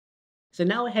So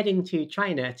now we're heading to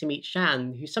China to meet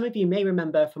Shan, who some of you may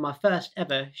remember from our first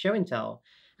ever show and tell.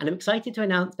 And I'm excited to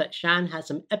announce that Shan has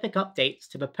some epic updates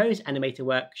to the Pose Animator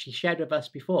work she shared with us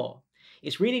before.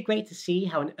 It's really great to see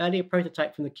how an earlier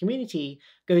prototype from the community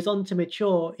goes on to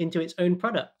mature into its own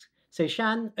product. So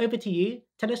Shan, over to you.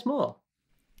 Tell us more.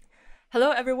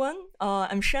 Hello, everyone.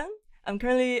 I'm Shan. I'm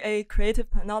currently a creative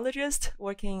technologist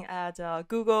working at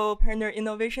Google Partner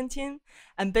Innovation Team.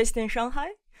 I'm based in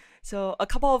Shanghai. So a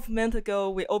couple of months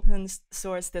ago, we open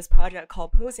sourced this project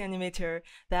called Pose Animator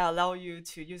that allow you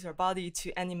to use your body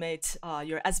to animate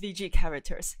your SVG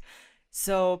characters.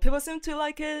 So people seem to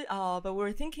like it, but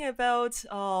we're thinking about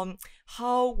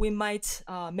how we might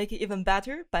make it even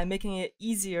better by making it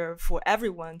easier for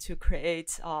everyone to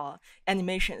create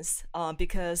animations.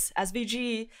 Because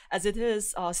SVG, as it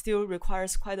is, still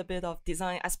requires quite a bit of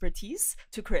design expertise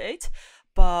to create.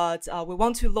 But we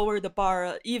want to lower the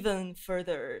bar even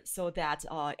further so that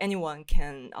anyone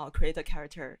can create a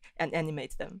character and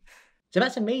animate them. So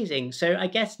that's amazing. So I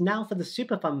guess now for the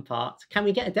super fun part, can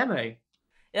we get a demo?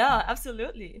 Yeah,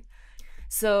 absolutely.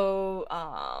 So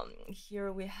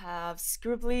here we have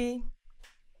Scroobly.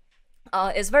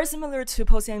 It's very similar to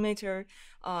Pose Animator.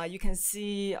 You can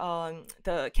see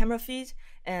the camera feed,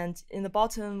 and in the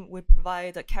bottom, we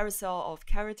provide a carousel of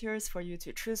characters for you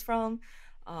to choose from.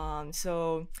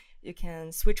 So you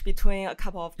can switch between a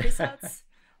couple of presets.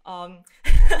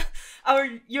 Our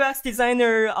UX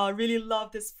designer really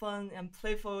loved this fun and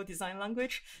playful design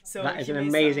language. So that is an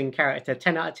amazing character.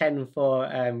 10 out of 10 for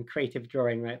creative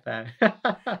drawing right there.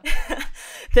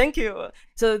 Thank you.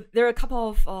 So there are a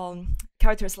couple of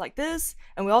characters like this,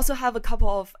 and we also have a couple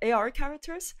of AR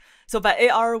characters. So by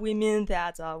AR, we mean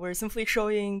that we're simply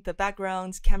showing the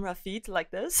background camera feed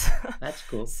like this. That's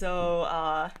cool.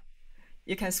 So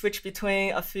you can switch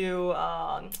between a few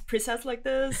presets like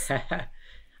this.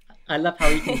 I love how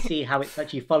you can see how it's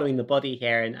actually following the body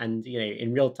here and you know,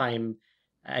 in real time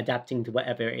adapting to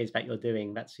whatever it is that you're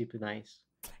doing. That's super nice.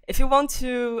 If you want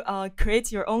to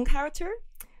create your own character,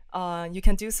 you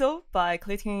can do so by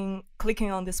clicking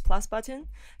on this plus button.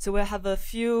 So we'll have a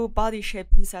few body shape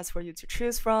presets for you to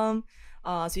choose from.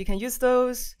 So you can use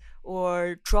those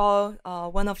or draw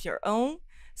one of your own.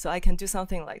 So I can do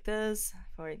something like this.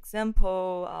 For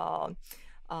example,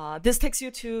 this takes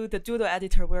you to the Doodle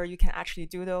Editor where you can actually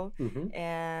doodle.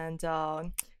 And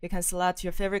you can select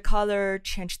your favorite color,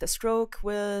 change the stroke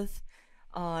width,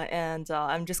 and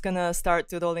I'm just gonna start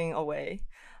doodling away.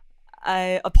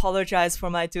 I apologize for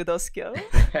my doodle skill.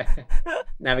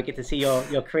 Now we get to see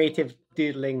your creative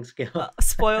doodling skill.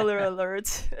 Spoiler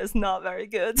alert, it's not very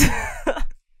good.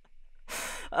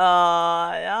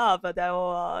 Yeah, but I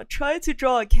will try to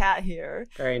draw a cat here.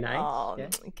 Very nice. Yeah.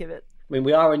 Give it. I mean,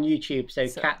 we are on YouTube, so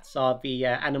cats are the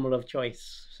animal of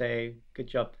choice. So good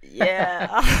job.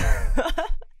 Yeah.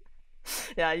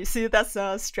 Yeah, you see, that's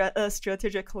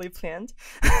strategically planned.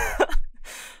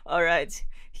 All right,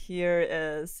 here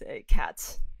is a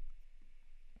cat.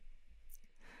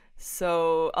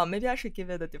 So maybe I should give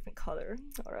it a different color.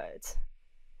 All right,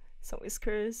 some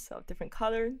whiskers of different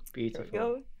color. Beautiful. Here we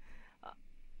go.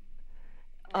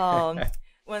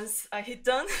 Once I hit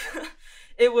done,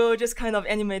 it will just kind of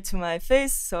animate to my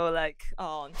face. So like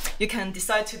you can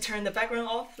decide to turn the background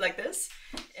off like this,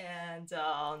 and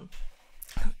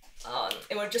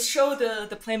it will just show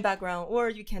the plain background, or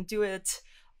you can do it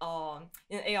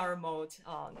in AR mode,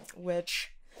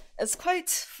 which is quite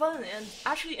fun and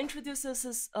actually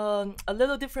introduces a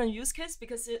little different use case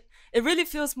because it really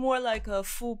feels more like a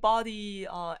full body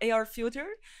AR filter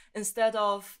instead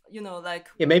of, you know, like...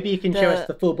 Yeah, maybe you can show us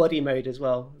the full body mode as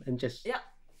well and just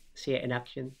see it in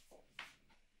action.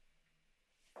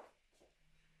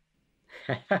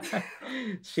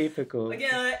 Super cool.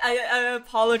 Again, I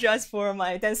apologize for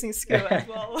my dancing skill as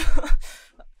well.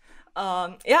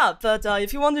 Yeah, but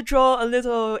if you want to draw a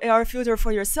little AR filter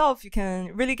for yourself, you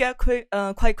can really get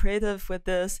quite creative with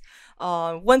this.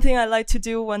 One thing I like to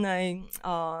do when I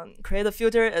create a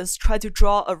filter is try to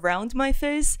draw around my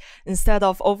face instead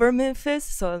of over my face.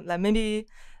 So like maybe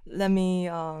let me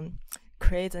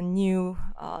create a new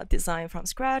design from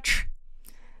scratch.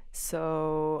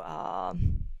 So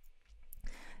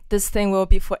this thing will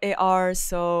be for AR.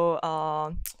 So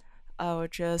I will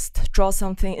just draw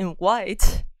something in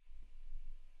white.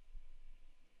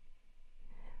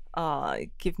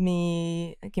 Give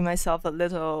myself a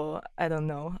little, I don't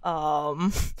know,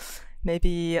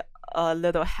 maybe a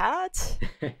little hat.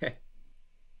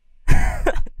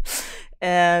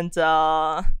 And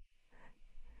yeah,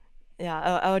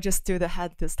 I'll just do the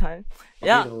hat this time.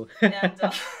 Yeah. And,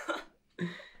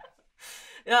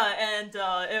 Yeah, and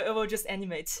it will just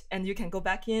animate, and you can go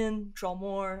back in, draw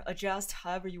more, adjust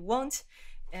however you want.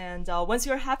 And once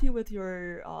you're happy with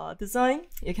your design,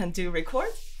 you can do record.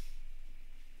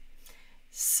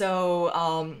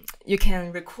 So you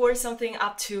can record something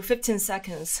up to 15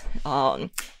 seconds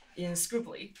in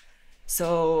Scroobly.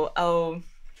 So I'll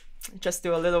just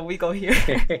do a little wiggle here.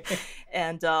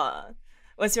 And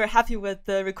once you're happy with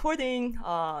the recording,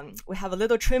 we have a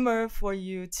little trimmer for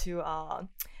you to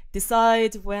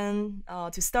decide when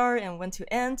to start and when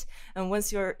to end. And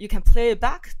once you can play it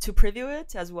back to preview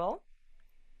it as well.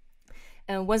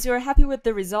 And once you're happy with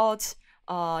the result,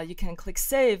 you can click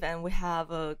save, and we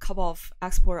have a couple of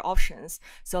export options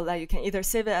so that you can either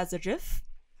save it as a GIF,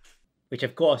 which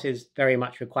of course is very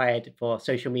much required for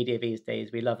social media these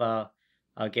days. We love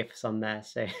our GIFs on there,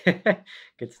 so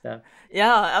good stuff.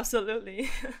 Yeah, absolutely.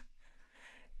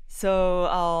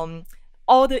 So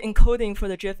all the encoding for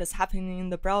the GIF is happening in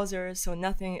the browser, so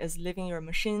nothing is leaving your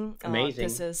machine. Amazing.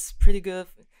 This is pretty good.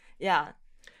 Yeah.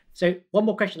 So one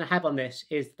more question I have on this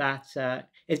is that,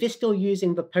 is this still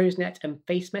using the PoseNet and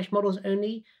Facemesh models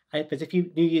only? There's a few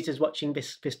new users watching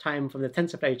this time from the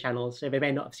TensorFlow channels, so they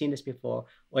may not have seen this before.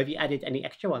 Or have you added any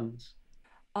extra ones?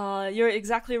 You're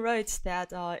exactly right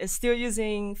that it's still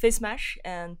using Facemesh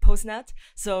and PoseNet.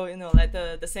 So, like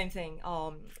the same thing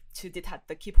to detect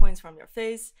the key points from your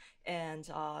face and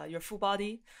your full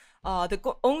body.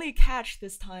 The only catch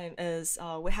this time is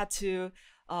we had to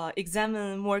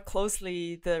examine more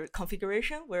closely the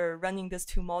configuration we're running these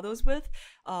two models with,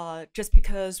 just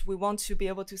because we want to be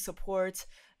able to support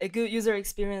a good user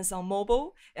experience on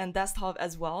mobile and desktop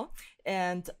as well.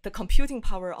 And the computing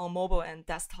power on mobile and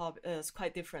desktop is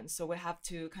quite different. So we have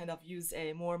to kind of use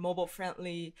a more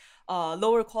mobile-friendly,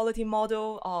 lower quality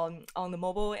model on the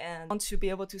mobile, and want to be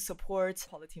able to support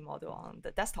quality model on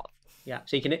the desktop. Yeah,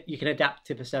 so you can adapt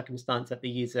to the circumstance that the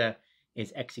user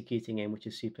is executing in, which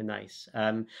is super nice.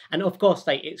 And of course,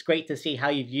 like, it's great to see how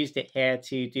you've used it here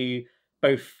to do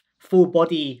both full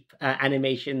body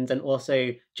animations and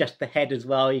also just the head as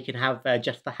well. You can have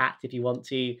just the hat if you want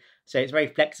to. So it's very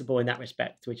flexible in that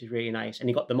respect, which is really nice. And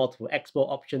you've got the multiple export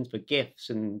options for GIFs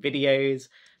and videos.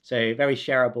 So very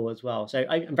shareable as well. So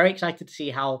I'm very excited to see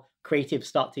how creatives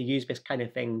start to use this kind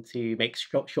of thing to make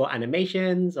short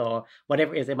animations or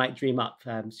whatever it is they might dream up.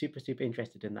 Super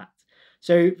interested in that.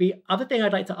 So the other thing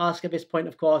I'd like to ask at this point,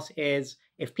 of course, is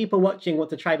if people watching want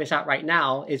to try this out right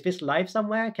now, is this live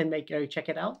somewhere? Can they go check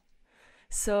it out?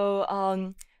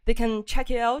 So they can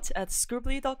check it out at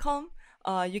Scroobly.com.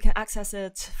 You can access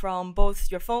it from both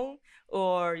your phone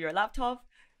or your laptop.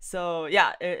 So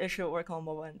yeah, it should work on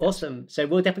mobile. Awesome. So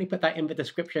we'll definitely put that in the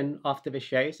description after the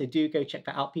show. So do go check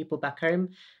that out, people back home,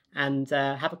 and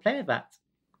have a play of that.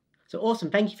 So awesome.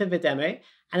 Thank you for the demo.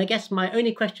 And I guess my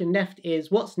only question left is,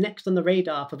 what's next on the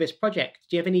radar for this project?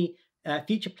 Do you have any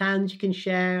future plans you can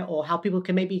share, or how people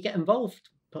can maybe get involved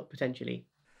potentially?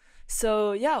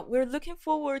 So yeah, we're looking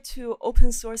forward to open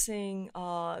sourcing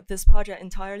this project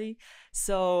entirely.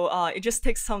 So it just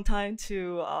takes some time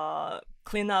to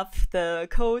clean up the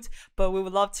code, but we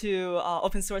would love to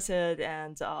open source it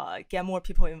and get more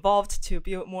people involved to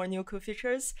build more new cool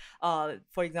features.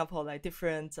 For example, like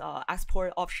different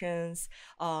export options.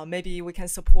 Maybe we can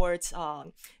support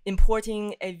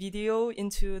importing a video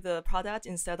into the product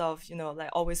instead of like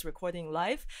always recording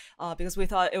live, because we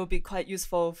thought it would be quite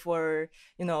useful for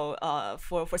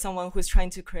for someone who's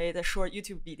trying to create a short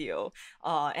YouTube video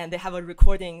and they have a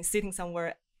recording sitting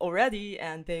somewhere already,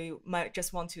 and they might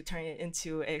just want to turn it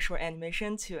into a short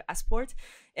animation to export.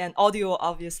 And audio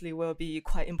obviously will be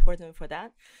quite important for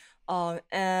that.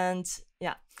 And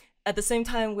yeah, at the same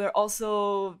time, we're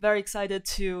also very excited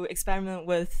to experiment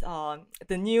with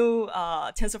the new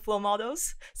TensorFlow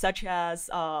models, such as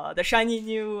the shiny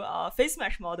new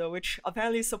Facemesh model, which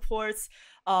apparently supports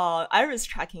iris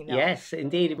tracking now. Yes,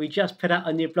 indeed. We just put out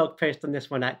a new blog post on this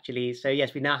one, actually. So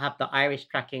yes, we now have the iris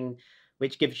tracking,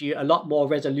 which gives you a lot more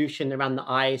resolution around the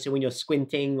eye. So when you're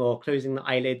squinting or closing the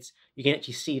eyelids, you can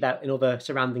actually see that in all the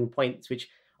surrounding points, which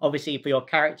obviously for your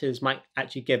characters might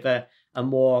actually give a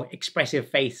more expressive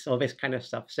face or this kind of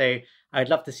stuff. So I'd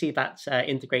love to see that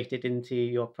integrated into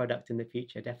your product in the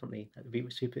future. Definitely. That would be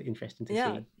super interesting to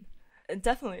see.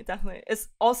 Definitely. It's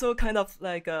also kind of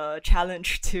like a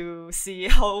challenge to see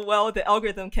how well the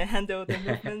algorithm can handle the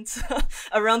movements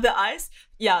around the eyes.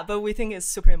 Yeah, but we think it's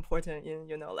super important in,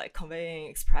 like conveying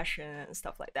expression and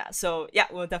stuff like that. So yeah,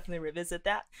 we'll definitely revisit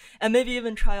that. And maybe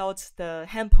even try out the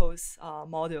hand pose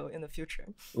model in the future.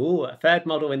 Ooh, a third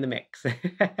model in the mix.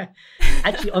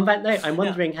 Actually, on that note, I'm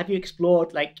wondering, have you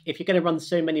explored, like, if you're going to run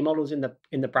so many models in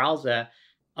the browser,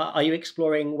 Are you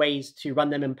exploring ways to run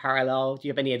them in parallel? Do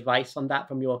you have any advice on that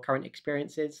from your current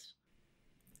experiences?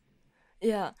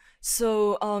 Yeah,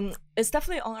 so it's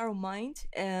definitely on our mind,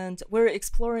 and we're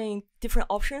exploring different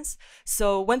options.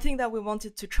 So one thing that we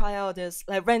wanted to try out is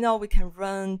like right now we can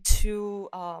run two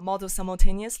models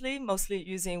simultaneously, mostly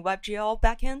using WebGL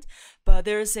backend. But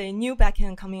there's a new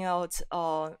backend coming out.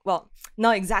 Well,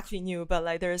 not exactly new, but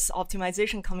like there's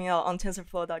optimization coming out on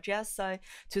TensorFlow.js side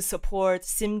to support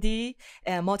SIMD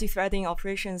and multi-threading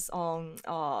operations on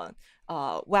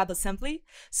WebAssembly.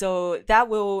 So that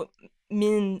will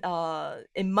mean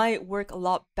it might work a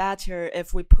lot better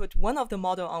if we put one of the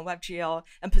model on WebGL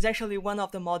and potentially one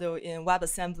of the model in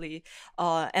WebAssembly,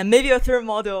 and maybe a third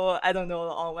model, I don't know,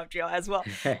 on WebGL as well.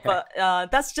 But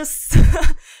that's just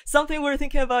something we're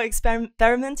thinking about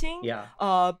experimenting. Yeah.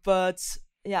 But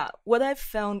yeah, what I've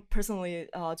found personally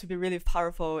to be really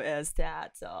powerful is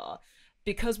that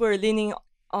because we're leaning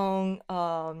on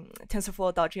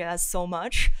TensorFlow.js so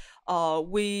much,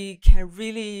 we can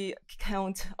really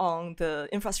count on the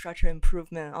infrastructure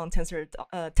improvement on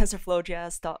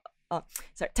TensorFlow.js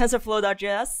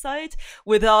TensorFlow.js site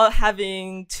without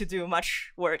having to do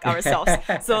much work ourselves.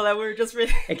 So that we're just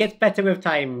really it gets better with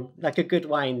time, like a good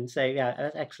wine. So yeah,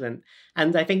 that's excellent.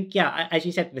 And I think, yeah, as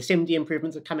you said, the SIMD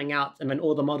improvements are coming out, and then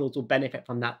all the models will benefit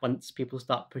from that once people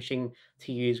start pushing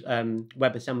to use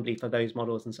WebAssembly for those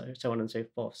models and so on and so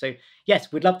forth. So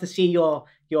yes, we'd love to see your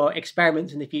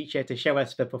experiments in the future to show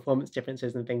us the performance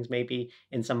differences and things, maybe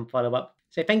in some follow-up.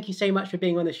 So thank you so much for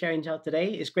being on the show and tell today.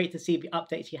 It's great to see the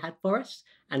updates you had for us,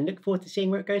 and look forward to seeing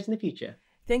where it goes in the future.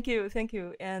 Thank you, thank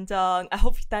you. And I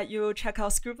hope that you check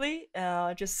out Scroobly.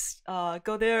 Just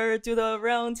go there, do the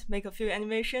round, make a few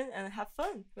animation, and have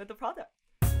fun with the product.